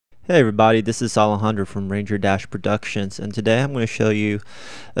Hey everybody, this is Alejandro from Ranger Dash Productions, and today I'm going to show you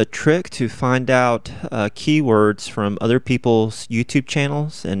a trick to find out keywords from other people's YouTube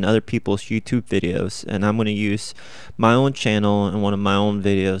channels and other people's YouTube videos. And I'm going to use my own channel and one of my own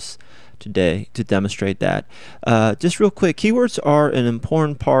videos today to demonstrate that. Just real quick, keywords are an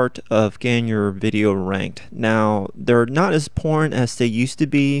important part of getting your video ranked. Now, they're not as important as they used to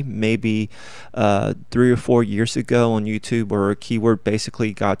be maybe 3 or 4 years ago on YouTube, where a keyword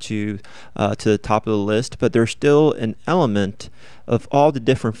basically got you to the top of the list, but there's still an element of all the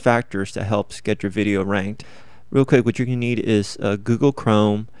different factors that helps get your video ranked. Real quick, what you're going to need is Google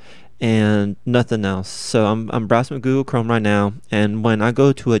Chrome and nothing else. So I'm browsing with Google Chrome right now, and when I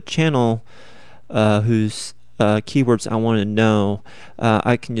go to a channel whose keywords I want to know,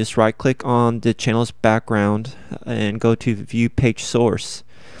 I can just right click on the channel's background and go to view page source.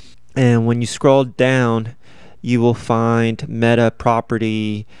 And when you scroll down, you will find meta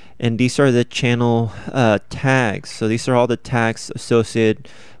property, and these are the channel tags. So these are all the tags associated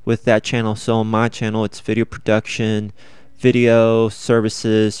with that channel. So on my channel, it's video production, video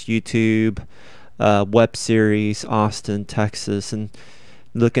services, YouTube, web series, Austin, Texas. And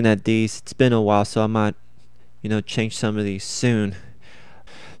looking at these, it's been a while, so I might change some of these soon.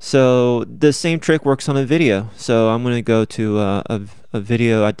 So the same trick works on a video. So I'm going to go to a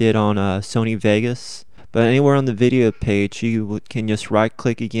video I did on Sony Vegas, but anywhere on the video page you can just right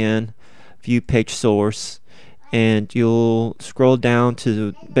click again, view page source, and you'll scroll down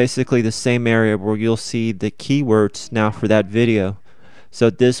to basically the same area where you'll see the keywords now for that video. So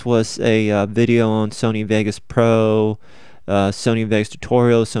this was a video on Sony Vegas Pro, Sony Vegas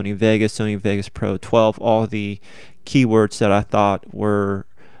Tutorial, Sony Vegas Pro 12, all the keywords that I thought were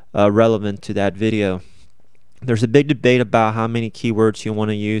relevant to that video. There's a big debate about how many keywords you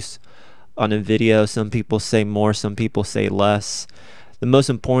want to use on a video. Some people say more, some people say less. The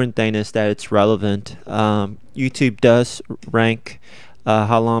most important thing is that it's relevant. YouTube does rank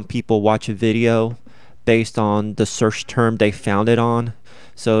how long people watch a video based on the search term they found it on.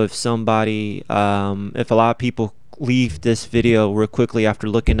 So if somebody, if a lot of people leave this video real quickly after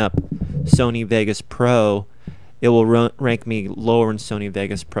looking up Sony Vegas Pro, it will rank me lower in Sony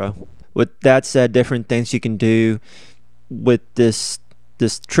Vegas Pro. With that said, different things you can do with this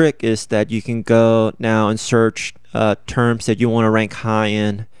trick is that you can go now and search terms that you want to rank high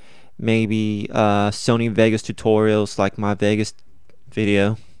in. Maybe Sony Vegas tutorials, like my Vegas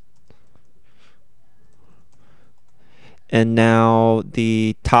video. And now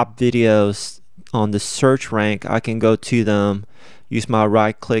the top videos on the search rank, I can go to them, use my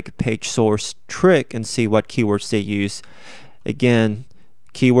right click page source trick, and see what keywords they use. Again,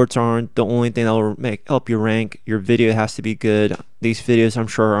 keywords aren't the only thing that will help you rank. Your video has to be good. These videos, I'm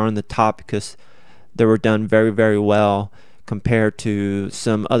sure, are on the top because they were done very, very well compared to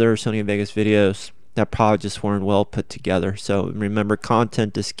some other Sony Vegas videos that probably just weren't well put together. So remember,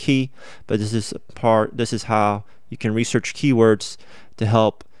 content is key, but this is how you can research keywords to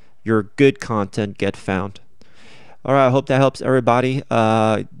help your good content get found. Alright, I hope that helps everybody.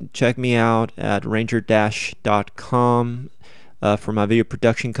 Check me out at rangerdash.com for my video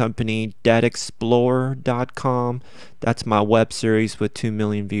production company, datexplorer.com. That's my web series with 2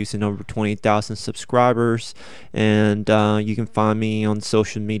 million views and over 20,000 subscribers. And you can find me on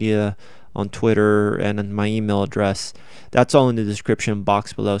social media, on Twitter, and on my email address. That's all in the description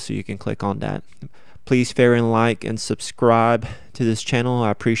box below, so you can click on that. Please favorite and like and subscribe to this channel.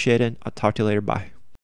 I appreciate it. I'll talk to you later. Bye.